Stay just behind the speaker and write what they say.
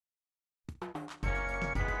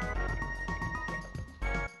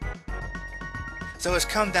So it's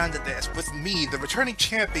come down to this, with me, the returning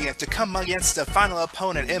champion, to come against the final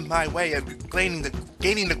opponent in my way of gaining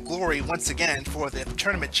the glory once again for the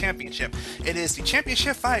tournament championship. It is the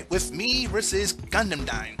championship fight with me versus Gundam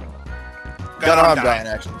Dyne. Gundam Dyne,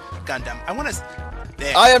 actually. Gundam.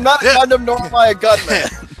 I am not a Gundam, nor am I a gunman.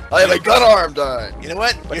 I am a gun arm Dyne. You know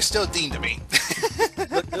what? You're still Dean to me.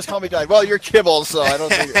 Just call me Dyne. Well, you're Kibble, so I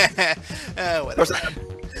don't think whatever.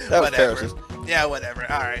 That was Paris. Yeah, whatever.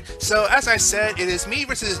 Alright. So, as I said, it is me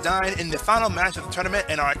versus Dyne in the final match of the tournament,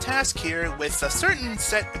 and our task here, with a certain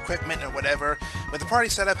set equipment or whatever, with the party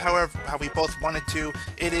setup however how we both wanted to,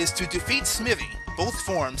 it is to defeat Smithy, both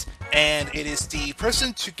forms, and it is the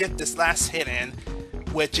person to get this last hit in,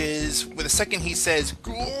 which is, with the second he says,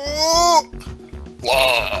 "Whoa!"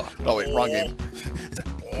 Oh wait, wrong game.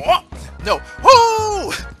 No.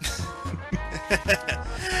 Whoa!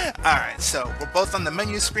 Alright, so we're both on the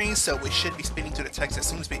menu screen, so we should be speaking to the text as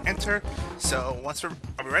soon as we enter. So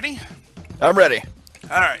are we ready? I'm ready.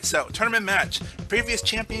 Alright, so tournament match. Previous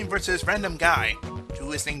champion versus random guy.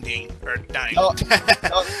 Who is named Dean, or Dyne. No,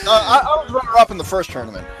 I was runner-up in the first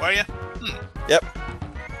tournament. Were you? Yep.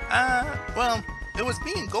 Well, it was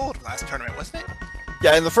me and Gold last tournament, wasn't it?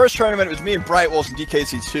 Yeah, in the first tournament it was me and Bright Wolf and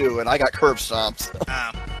DKC2, and I got curb stomped.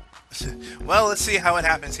 Well, let's see how it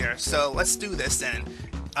happens here. So let's do this then.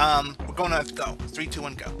 We're gonna go. 3, 2,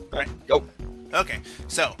 1, go. All right. Go. Okay.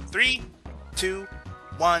 So 3, 2,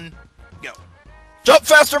 1, go. Jump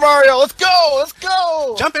faster, Mario! Let's go! Let's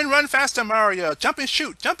go! Jump and run faster, Mario! Jump and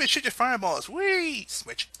shoot! Jump and shoot your fireballs! Whee!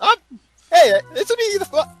 Switch. Hey, it's me, the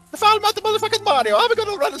final motherfucking Mario. I'm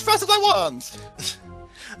gonna run as fast as I want.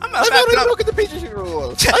 I'm not already broken the Peaches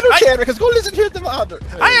rules. I don't care because Gold isn't here to matter.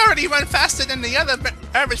 I already run faster than the other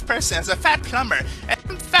average person as a fat plumber. And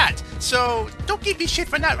I'm fat, so don't give me shit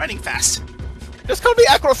for not running fast. Just call me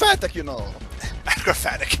acrobatic, you know.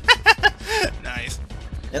 Acrobatic. Nice.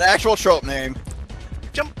 An actual trope name.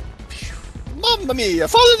 Jump. Mamma mia,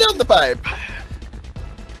 falling down the pipe.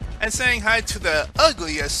 And saying hi to the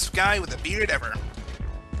ugliest guy with a beard ever.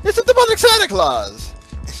 It's a demonic Santa Claus.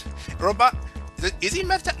 Robot. Is he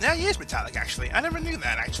metallic? No, he is metallic, actually. I never knew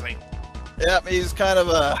that, actually. Yep, he's kind of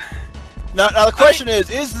a... Now the question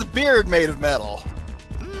is the beard made of metal?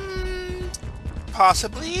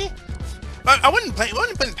 Possibly. But I wouldn't put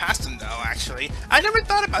it past him, though, actually. I never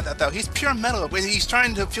thought about that, though. He's pure metal. He's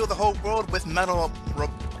trying to fill the whole world with metal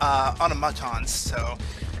automatons, so...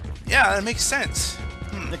 Yeah, that makes sense.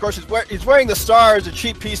 And of course, he's wearing the stars, a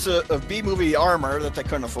cheap piece of B-movie armor that they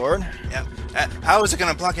couldn't afford. Yep. How is it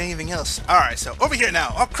going to block anything else? Alright, so over here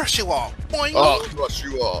now. I'll crush you all. Boing. I'll crush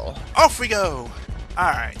you all. Off we go.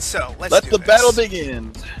 Alright, so let the battle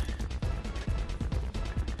begin.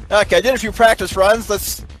 Okay, I did a few practice runs.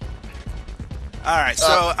 Let's... Alright,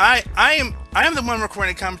 so I am the one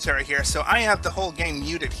recording commentary here, so I have the whole game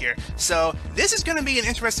muted here. So this is going to be an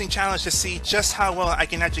interesting challenge to see just how well I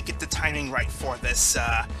can actually get the timing right for this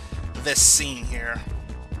this scene here.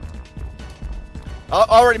 I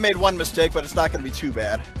already made one mistake, but it's not going to be too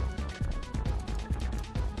bad.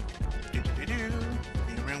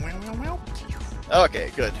 Okay,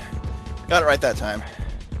 good. Got it right that time.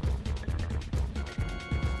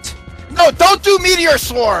 No, don't do Meteor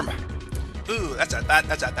Swarm! Ooh, that's a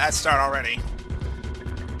bad start already.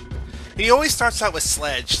 He always starts out with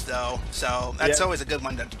Sledge, though, so that's always a good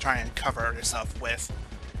one to try and cover yourself with.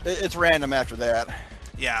 It's random after that.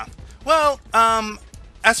 Yeah. Well,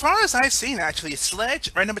 as far as I've seen, actually,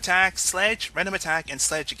 Sledge, random attack, and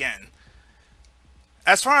Sledge again.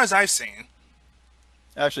 As far as I've seen.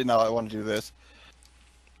 Actually, no, I want to do this.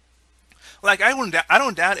 Like, I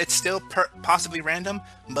don't doubt it's still possibly random,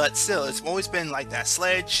 but still, it's always been like that.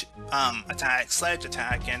 Sledge,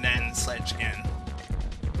 attack, and then Sledge again.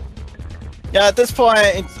 Yeah, at this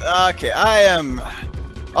point, okay, I am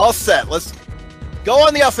all set. Let's go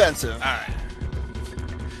on the offensive. Alright.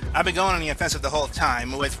 I've been going on the offensive the whole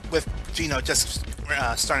time, with Gino just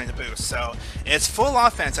starting to boost, so it's full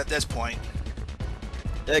offense at this point.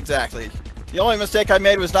 Exactly. The only mistake I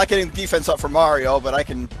made was not getting the defense up for Mario, but I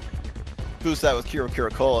can boost that with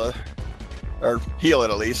Kira Cola. Or heal it,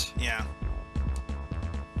 at least. Yeah.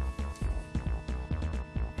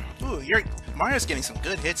 Ooh, Mario's getting some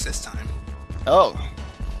good hits this time. Oh.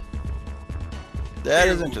 That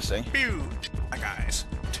is interesting. My guys.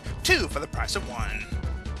 2 for the price of 1.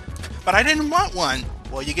 But I didn't want 1.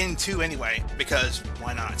 Well, you're getting 2 anyway, because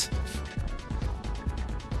why not?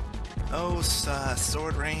 Oh,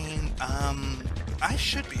 Sword Rain. I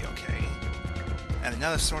should be okay. And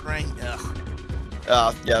another Sword Rain.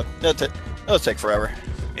 Ugh. Yeah. It'll take forever.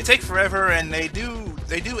 It takes forever, and they do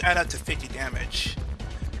add up to 50 damage.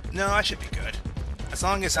 No, I should be good. As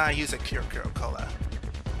long as I use a Kuro Cola.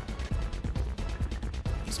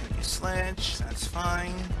 He's gonna use Sledge, that's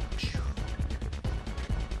fine.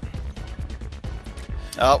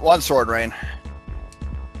 One sword rain.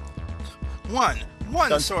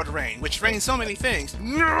 One sword rain, which rains so many things.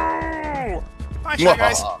 No! Bye, Shy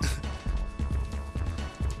Guys.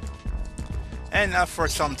 And now for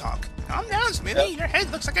some talk. Calm down, Smitty. Your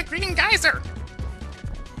head looks like a green geyser.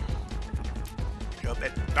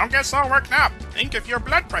 Stupid. Don't get so worked up. Think of your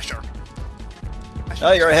blood pressure.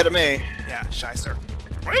 Oh, you're ahead of me. Yeah, Shy Sir.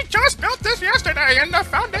 We just built this yesterday, and the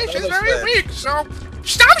foundation's very weak, so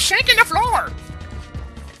stop shaking the floor.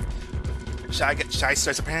 Shy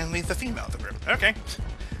Sir's apparently the female of the group. Okay.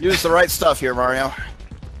 Use the right stuff here, Mario.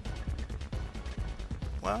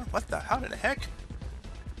 Well, what the hell the heck?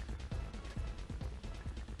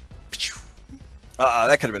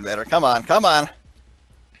 That could have been better. Come on, come on.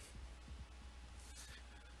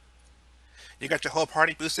 You got your whole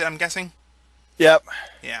party boosted, I'm guessing? Yep.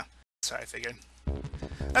 Yeah, that's what I figured.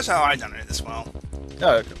 That's how I done it as well.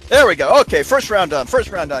 Oh, there we go. Okay, first round done.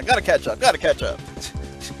 First round done. Gotta catch up. Gotta catch up.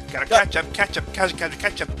 Gotta catch up. Catch up.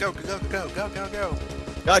 Catch up. Go, go, go, go, go, go.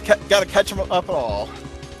 Gotta catch them up all.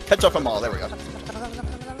 Catch up them all. There we go.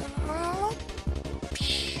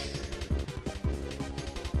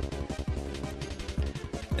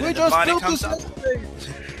 And then the body comes up.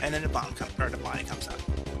 And then the bomb comes, or the body comes up.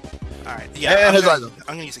 All right. Yeah. And his eyes open.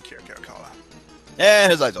 I'm gonna use a Kuro Cola.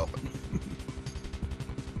 And his eyes open.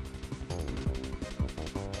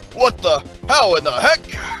 What the hell in the heck?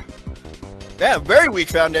 Damn, very weak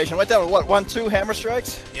foundation. Went down with what, 1-2 hammer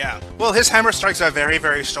strikes? Yeah. Well, his hammer strikes are very,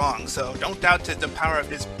 very strong, so don't doubt the power of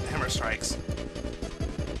his hammer strikes.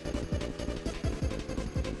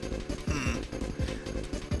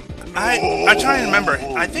 I'm trying to remember.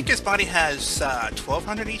 I think his body has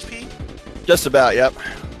 1,200 HP. Just about, yep.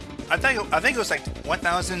 I think it was like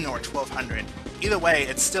 1,000 or 1,200. Either way,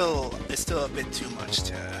 it's still a bit too much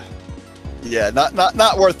to. Yeah,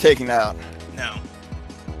 not worth taking out. No.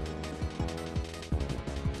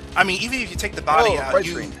 I mean, even if you take the body out,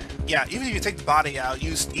 even if you take the body out,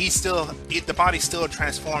 the body still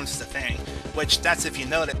transforms the thing. Which that's if you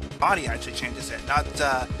know that the body actually changes it,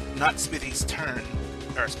 not Smithy's turn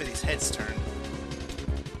or Smithy's head's turn.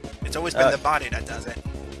 It's always been the body that does it.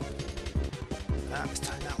 Let's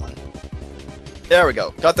tie that one. There we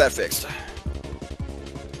go. Got that fixed.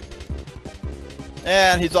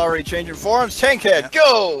 And he's already changing forms. Tank head,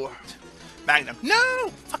 go! Magnum. No!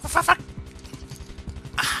 Fuck.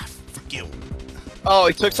 Ah, fuck you. Oh,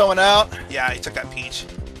 he took someone out? Yeah, he took that Peach.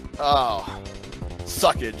 Oh.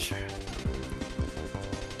 Suckage.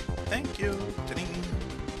 Thank you. Ta-ding.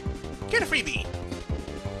 Get a freebie.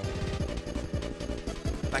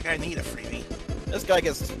 Like I need a freebie. This guy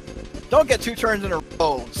gets... Don't get 2 turns in a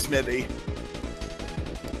row, Smithy.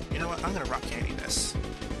 You know what? I'm gonna rock candy this.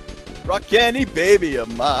 Rock candy, baby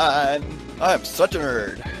of mine. I am such a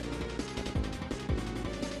nerd.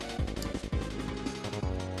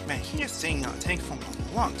 Man, he is staying on tank for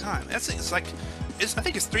a long time. I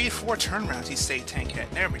think it's 3 or 4 turn rounds he stayed tank hit.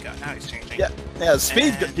 There we go. Now he's changing. Yeah. His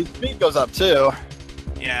speed goes up too.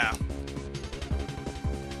 Yeah.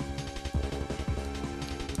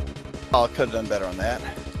 Oh, could have done better on that.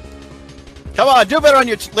 Come on, do better on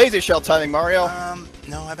your laser shell timing, Mario.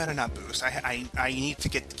 No, I better not boost. I need to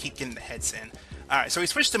keep getting the heads in. All right, so we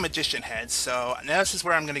switched to magician heads. So now this is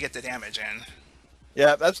where I'm gonna get the damage in.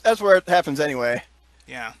 Yeah, that's where it happens anyway.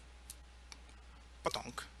 Yeah.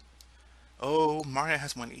 Ba-donk. Oh, Mario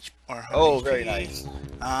has 1 each. Oh, very nice.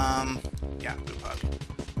 Yeah, group hug.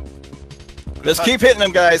 Just keep hitting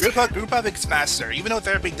them, guys. Group hug is faster. Even though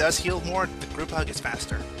therapy does heal more, the group hug is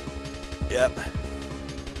faster. Yep.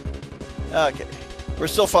 Okay. We're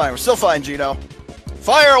still fine. We're still fine, Gino.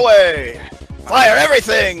 Fire away! Fire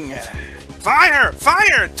everything! Fire!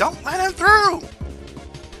 Fire! Don't let him through!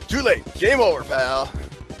 Too late. Game over, pal.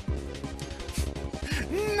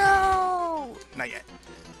 No! Not yet.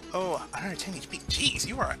 Oh, 110 HP. Jeez,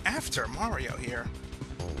 you are after Mario here.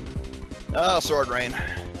 Oh, sword rain.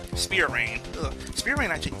 Spear rain. Ugh. Spear rain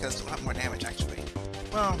actually does a lot more damage, actually.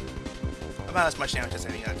 Well, about as much damage as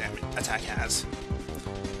any other attack has.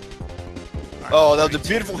 Right, oh, that was a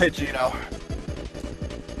beautiful hit, Gino.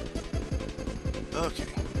 Okay.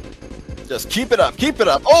 Just keep it up, keep it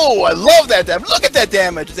up. Oh, I love that damage. Look at that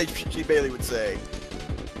damage, as H.G. Bailey would say.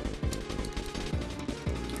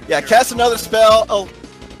 Yeah, cast another spell. Oh,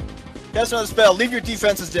 cast another spell. Leave your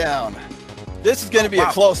defenses down. This is going to be a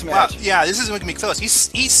close match. Wow. Yeah, this is going to be close.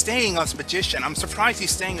 He's staying on Magician. I'm surprised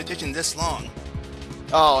he's staying Magician this long.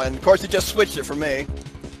 Oh, and of course he just switched it for me.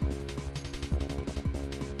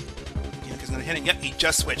 Yeah, because I'm going to hit it. Yep, he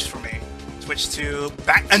just switched for me. switch to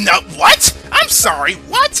back. No, what? I'm sorry.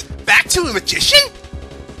 What? Back to a magician?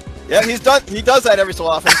 Yeah, he does that every so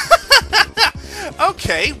often.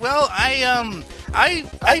 Okay, well,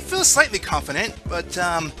 I feel slightly confident, but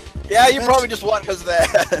yeah, you probably just won because of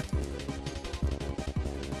that.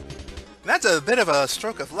 That's a bit of a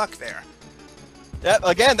stroke of luck there. Yeah,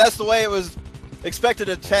 again, that's the way it was expected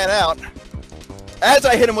to pan out. As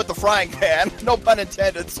I hit him with the frying pan, no pun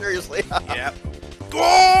intended, seriously. Yep.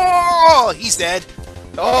 Oh, he's dead.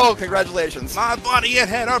 Oh, congratulations. My body and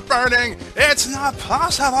head are burning. It's not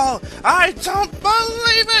possible. I don't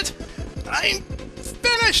believe it. I'm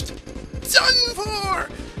finished. Done for.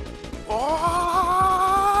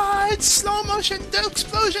 Oh, it's slow motion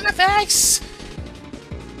explosion effects.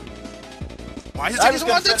 Why does it just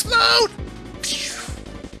want to explode?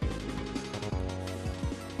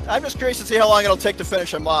 I'm just curious to see how long it'll take to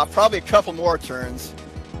finish him off. Probably a couple more turns.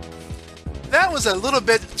 That was a little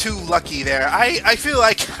bit too lucky there. I feel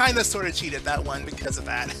I kind of sort of cheated that one because of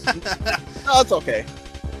that. No, it's okay.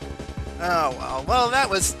 Oh well. Well,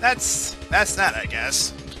 that's that, I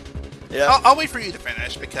guess. Yeah. I'll wait for you to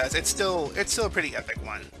finish because it's still a pretty epic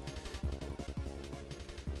one.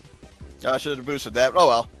 I should have boosted that. Oh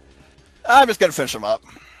well. I'm just gonna finish him up.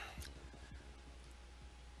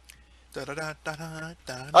 I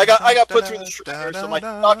got put through the shredder, so I'm like,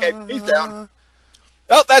 okay, he's down.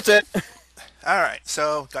 Oh, that's it. Alright,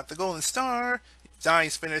 so got the golden star.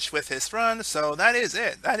 Dyne's finished with his run, so that is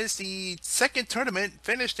it. That is the second tournament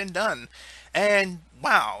finished and done. And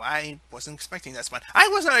wow, I wasn't expecting this one. I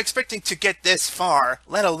was not expecting to get this far,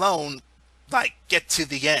 let alone like get to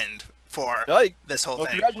the end for this whole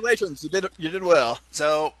thing. Congratulations, you did well.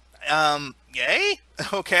 So, yay?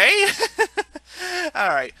 Okay.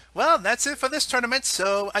 Alright, well, that's it for this tournament,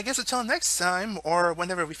 so I guess until next time, or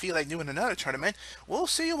whenever we feel like doing another tournament, we'll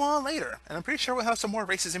see you all later. And I'm pretty sure we'll have some more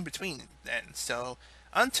races in between then. So,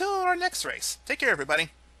 until our next race, take care, everybody.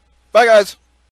 Bye, guys.